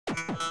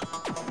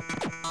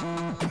'Cause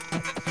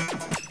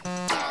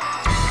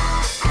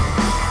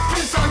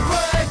I'm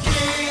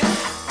quirky.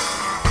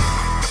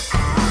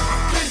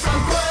 'Cause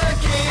I'm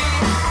quirky.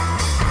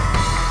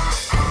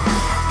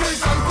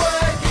 'Cause I'm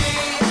quirky.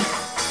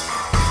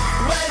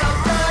 When I'm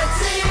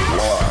 30.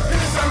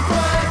 'Cause I'm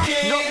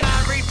quirky. Not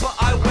married, but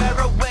I wear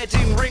a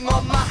wedding ring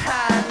on my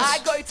hand. I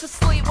go to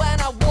sleep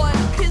when I want,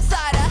 'cause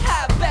I don't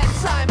have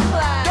bedtime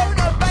plans. Don't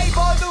obey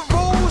by the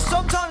rules,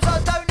 sometimes I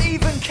don't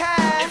even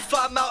care. If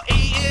I'm out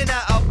eating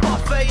at a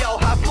buffet, I'll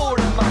have more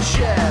than my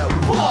share.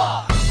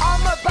 What?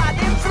 I'm a bad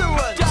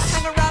influence. Don't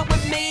hang around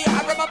with me,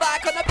 I rub my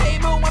back on the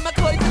pavement when my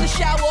clothes in the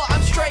shower.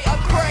 I'm straight up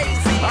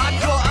crazy. I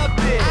got a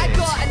beard. I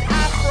got an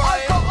afro.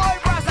 I've got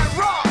eyebrows that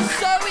rock.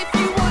 So if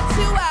you want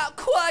to out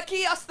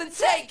quirky us, then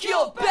take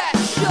your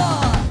best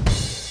shot.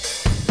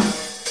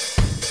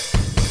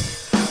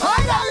 I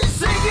know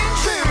singing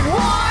tune,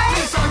 why?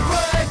 'Cause I'm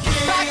quirky.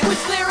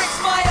 Backwards lyrics,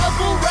 my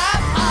elbow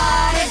rap.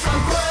 'Cause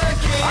I'm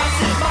quirky. I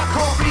sip my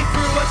coffee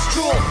through a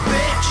straw,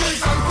 bitch.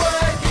 'Cause I'm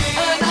quirky.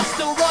 And I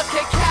still rock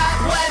a cat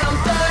when I'm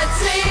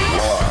 30.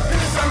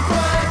 'Cause I'm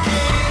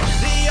quirky.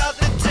 The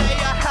other day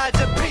I had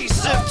a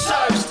piece of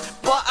toast,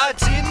 but I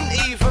didn't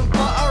even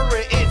butter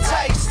it, it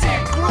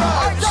tasted gross.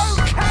 I don't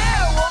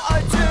care what I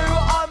do,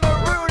 I'm a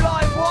real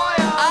live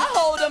wire. I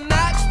hold a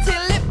match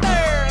till it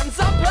burns,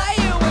 I'm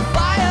playing with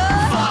fire.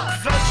 Fuck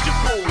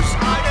vegetables,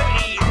 I don't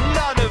eat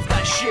none of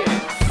that shit.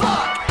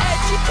 Fuck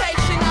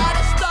education, I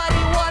just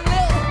study one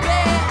little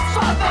bit.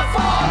 Fuck the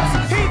farms,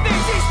 he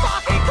thinks he's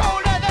fucking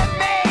cooler than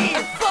me.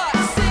 And fuck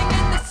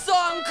singing the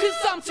song, 'cause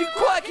I'm too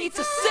quirky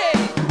to sing.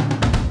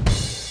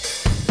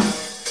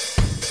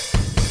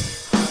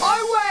 I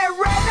wear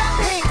red and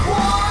pink,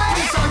 why?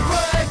 'Cause I'm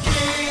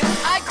quirky.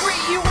 I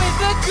greet you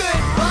with a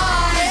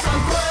goodbye. 'Cause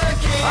I'm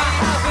quirky. I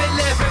have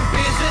 11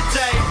 beers a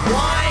day,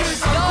 why?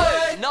 'Cause I'm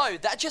quirky. No,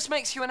 that just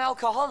makes you an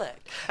alcoholic.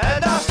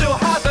 And I still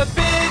have a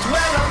beard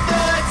when I'm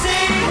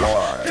 30.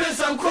 'Cause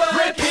I'm quirky.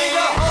 Ripping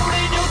a hole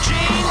in your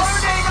jeans.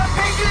 Owning a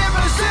pink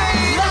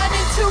limousine. Learning